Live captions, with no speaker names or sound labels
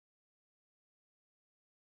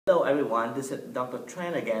Hello everyone, this is Dr.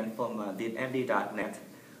 Tran again from VietMD.net.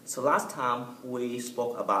 So last time we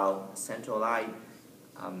spoke about central line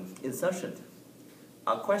insertion.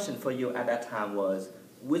 Our question for you at that time was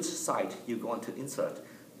which site you're going to insert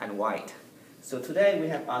and why. So today we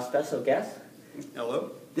have our special guest. Hello.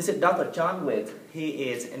 This is Dr. John Witt. He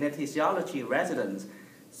is an anesthesiology resident.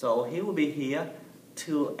 So he will be here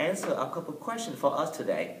to answer a couple of questions for us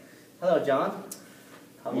today. Hello John.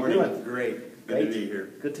 How are you doing? Great. Good to be here.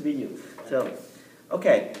 Good to be you. So,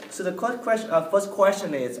 okay. So the first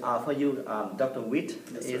question is for you, Dr. Witt.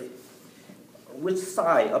 Yes, is which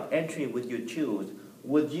site of entry would you choose?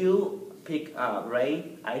 Would you pick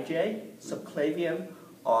ray, IJ, subclavian,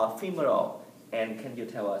 or femoral? And can you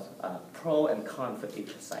tell us pro and con for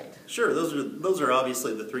each site? Sure. Those are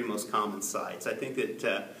obviously the three most common sites. I think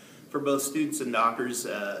that for both students and doctors,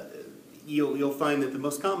 you'll find that the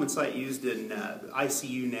most common site used in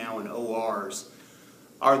ICU now and ORs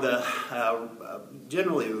are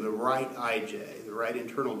generally the right IJ, the right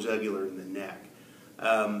internal jugular in the neck,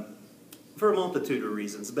 for a multitude of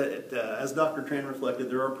reasons. But as Dr. Tran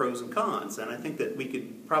reflected, there are pros and cons, and I think that we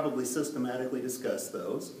could probably systematically discuss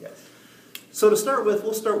those. Yes. So to start with,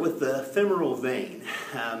 we'll start with the femoral vein.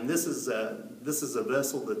 This is a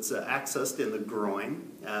vessel that's accessed in the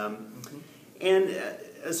groin. And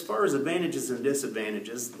as far as advantages and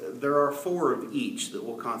disadvantages, there are four of each that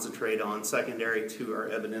we'll concentrate on secondary to our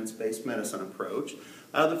evidence-based medicine approach.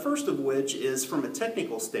 The first of which is from a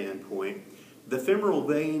technical standpoint, the femoral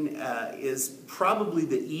vein is probably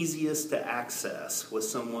the easiest to access with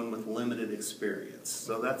someone with limited experience.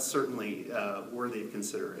 So that's certainly worthy of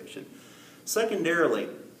consideration. Secondarily,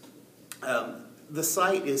 the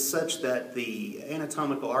site is such that the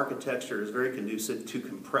anatomical architecture is very conducive to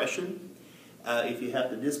compression. If you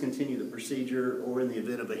have to discontinue the procedure or in the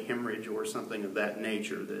event of a hemorrhage or something of that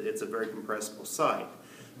nature, it's a very compressible site.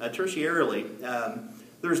 Tertiarily,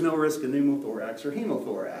 there's no risk of pneumothorax or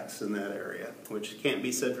hemothorax in that area, which can't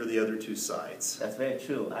be said for the other two sites. That's very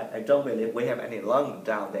true. I don't believe we have any lung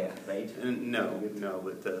down there, right? No,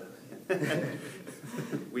 but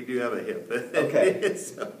we do have a hip. Okay.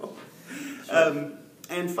 So, sure.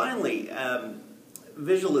 And finally,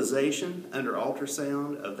 visualization under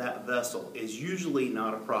ultrasound of that vessel is usually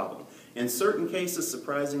not a problem. In certain cases,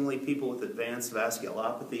 surprisingly, people with advanced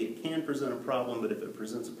vasculopathy, it can present a problem, but if it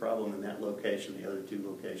presents a problem in that location, the other two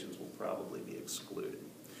locations will probably be excluded.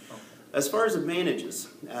 Okay. As far as advantages,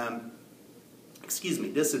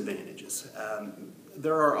 disadvantages,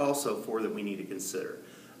 there are also four that we need to consider.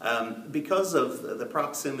 Because of the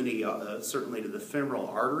proximity, certainly to the femoral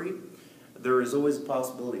artery, there is always a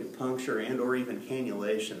possibility of puncture and or even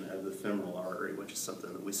cannulation of the femoral artery, which is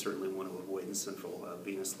something that we certainly want to avoid in central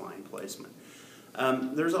venous line placement.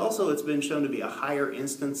 There's also, it's been shown to be a higher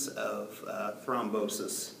instance of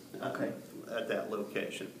thrombosis at that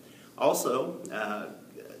location. Also,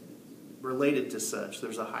 related to such,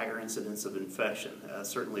 there's a higher incidence of infection,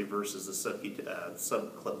 certainly versus the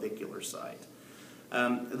subclavicular site.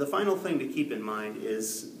 The final thing to keep in mind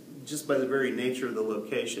is just by the very nature of the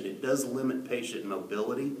location, it does limit patient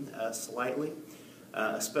mobility slightly,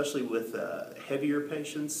 especially with heavier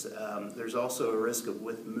patients. There's also a risk of,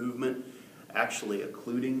 with movement, actually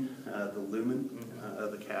occluding the lumen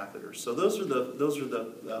of the catheter. So those are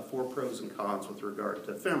the four pros and cons with regard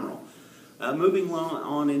to femoral. Moving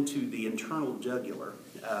on into the internal jugular,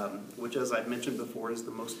 which, as I've mentioned before, is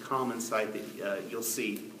the most common site that you'll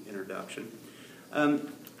see introduction.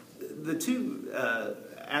 The two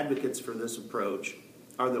advocates for this approach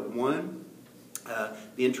are that one,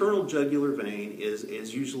 the internal jugular vein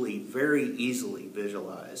is usually very easily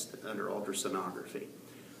visualized under ultrasonography.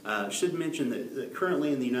 Should mention that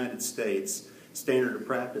currently in the United States, standard of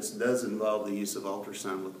practice does involve the use of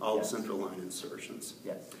ultrasound with all central line insertions.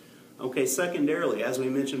 Yes. Okay, secondarily, as we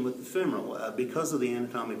mentioned with the femoral, because of the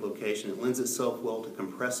anatomic location, it lends itself well to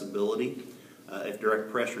compressibility if direct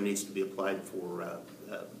pressure needs to be applied for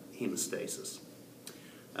hemostasis.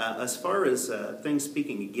 As far as things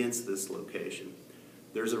speaking against this location,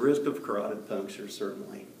 there's a risk of carotid puncture,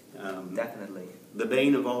 certainly. Definitely. The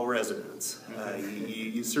bane of all residents.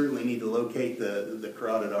 You certainly need to locate the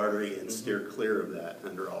carotid artery and steer clear of that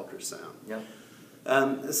under ultrasound.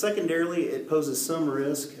 Yep. Secondarily, it poses some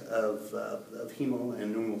risk of hemo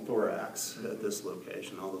and pneumothorax at this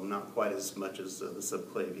location, although not quite as much as the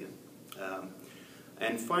subclavian.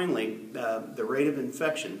 And finally, the rate of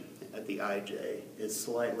infection at the IJ is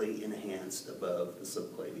slightly enhanced above the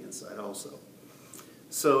subclavian side also.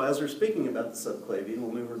 So as we're speaking about the subclavian,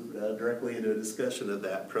 we'll move directly into a discussion of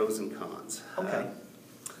that, pros and cons. Okay.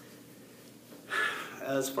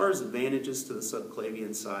 As far as advantages to the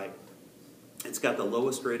subclavian site, It's got the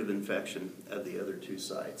lowest rate of infection of the other two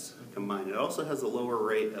sites combined. It also has the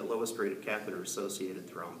lowest rate of catheter-associated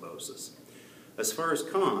thrombosis. As far as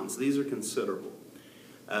cons, these are considerable.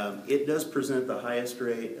 It does present the highest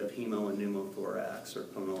rate of hemo and pneumothorax, or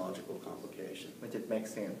pulmonological complication. Which it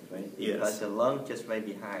makes sense, right? Yes. Because the lung just right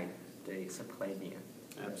behind the subclavian.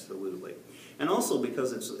 Absolutely. And also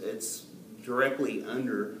because it's directly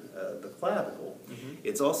under the clavicle,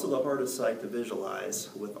 it's also the hardest site to visualize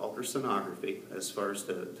with ultrasonography as far as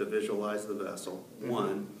to visualize the vessel,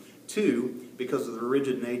 one. Two, because of the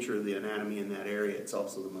rigid nature of the anatomy in that area, it's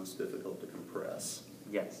also the most difficult to compress.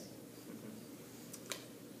 Yes.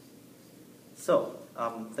 So,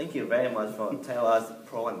 thank you very much for telling us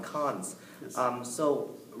pros and cons. Yes.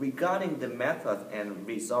 So, regarding the method and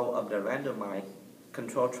result of the randomized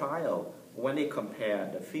control trial, when they compare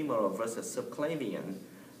the femoral versus subclavian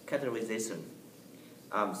catheterization,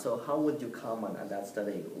 so how would you comment on that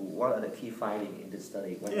study? What are the key findings in this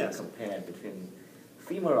study when Yes. you compare between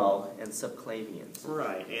femoral and subclavian?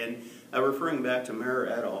 Right, and referring back to Mayer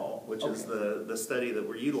et al., which is the study that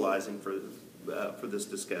we're utilizing for this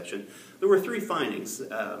discussion, there were three findings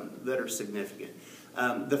that are significant.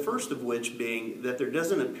 The first of which being that there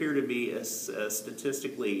doesn't appear to be a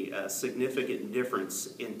statistically significant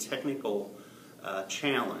difference in technical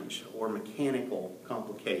challenge or mechanical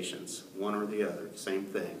complications, one or the other, same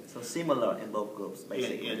thing. So similar in both groups,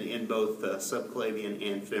 basically. In both subclavian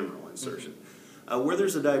and femoral insertion. Where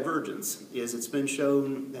there's a divergence is it's been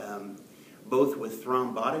shown both with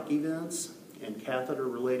thrombotic events and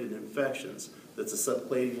catheter-related infections that the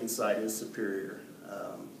subclavian site is superior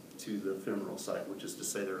to the femoral site, which is to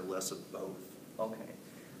say there are less of both. Okay.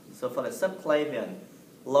 So for the subclavian,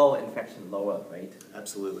 lower infection, lower rate.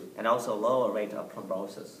 Absolutely. And also lower rate of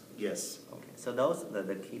thrombosis. Yes. Okay. So those are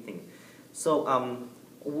the key things. So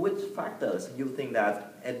which factors you think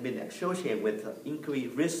that have been associated with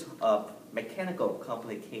increased risk of mechanical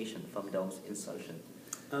complication from those insertions?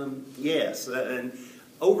 Yes, and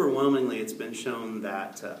overwhelmingly it's been shown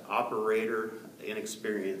that operator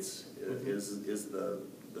inexperience is the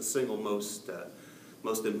single most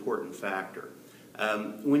important factor.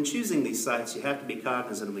 When choosing these sites, you have to be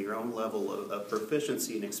cognizant of your own level of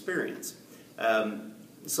proficiency and experience.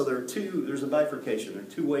 So there's a bifurcation. There are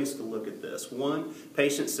two ways to look at this. One,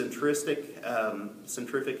 patient-centric,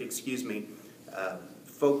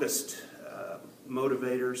 focused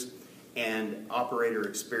motivators, and operator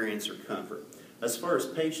experience or comfort. As far as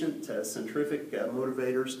patient-centric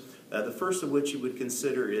motivators, the first of which you would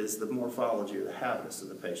consider is the morphology or the habitus of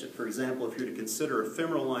the patient. For example, if you're to consider a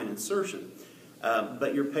femoral line insertion,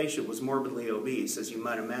 but your patient was morbidly obese, as you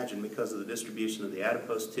might imagine, because of the distribution of the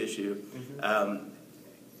adipose tissue,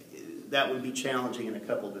 that would be challenging in a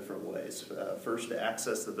couple different ways. First, to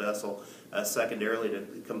access the vessel. Secondarily, to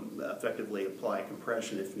effectively apply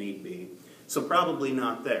compression if need be. So probably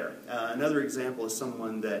not there. Another example is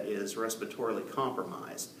someone that is respiratorily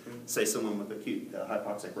compromised. Say someone with acute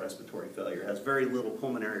hypoxic respiratory failure, has very little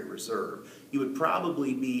pulmonary reserve. You would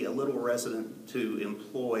probably be a little reticent to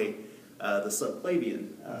employ the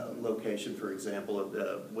subclavian location, for example,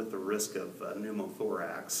 with the risk of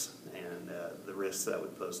pneumothorax and the risks that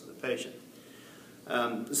would pose to the patient.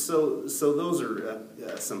 So those are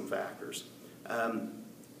some factors.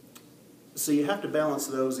 So you have to balance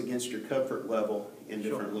those against your comfort level in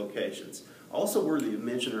different locations. Also worthy of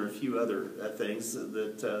mention are a few other things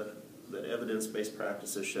that evidence-based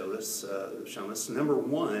practice has shown us. Number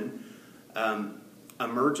one,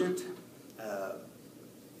 emergent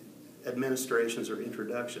administrations or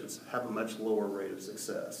introductions have a much lower rate of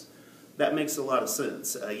success. That makes a lot of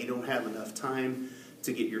sense. You don't have enough time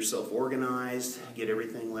to get yourself organized, get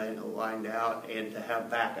everything lined out, and to have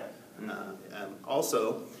backup.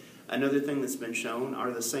 Also, another thing that's been shown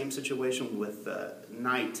are the same situation with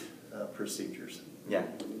night procedures. Yeah.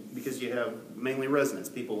 Because you have mainly residents,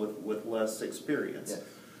 people with less experience,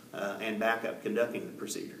 and backup conducting the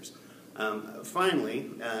procedures. Finally,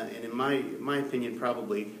 and in my opinion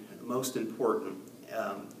probably most important,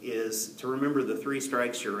 is to remember the 3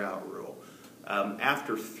 strikes you're out rule.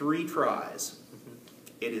 After 3 tries,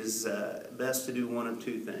 it is best to do one of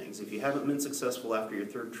 2 things. If you haven't been successful after your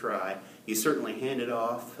 3rd try, you certainly hand it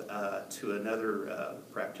off to another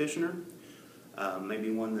practitioner,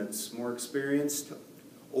 maybe one that's more experienced,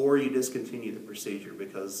 or you discontinue the procedure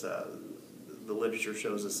because the literature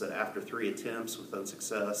shows us that after 3 attempts with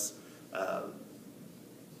unsuccess,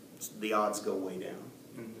 the odds go way down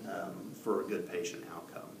for a good patient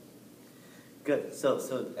outcome. Good. So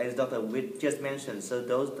as Dr. Witt just mentioned, so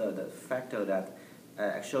those are the factors that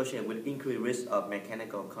associated with increased risk of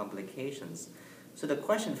mechanical complications. So the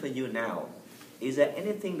question for you now, is there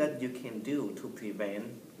anything that you can do to prevent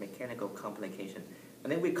mechanical complication?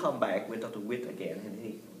 And then we come back with Dr. Witt again, and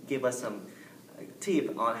he give us some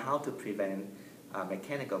tip on how to prevent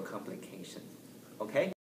mechanical complication.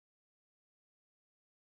 Okay?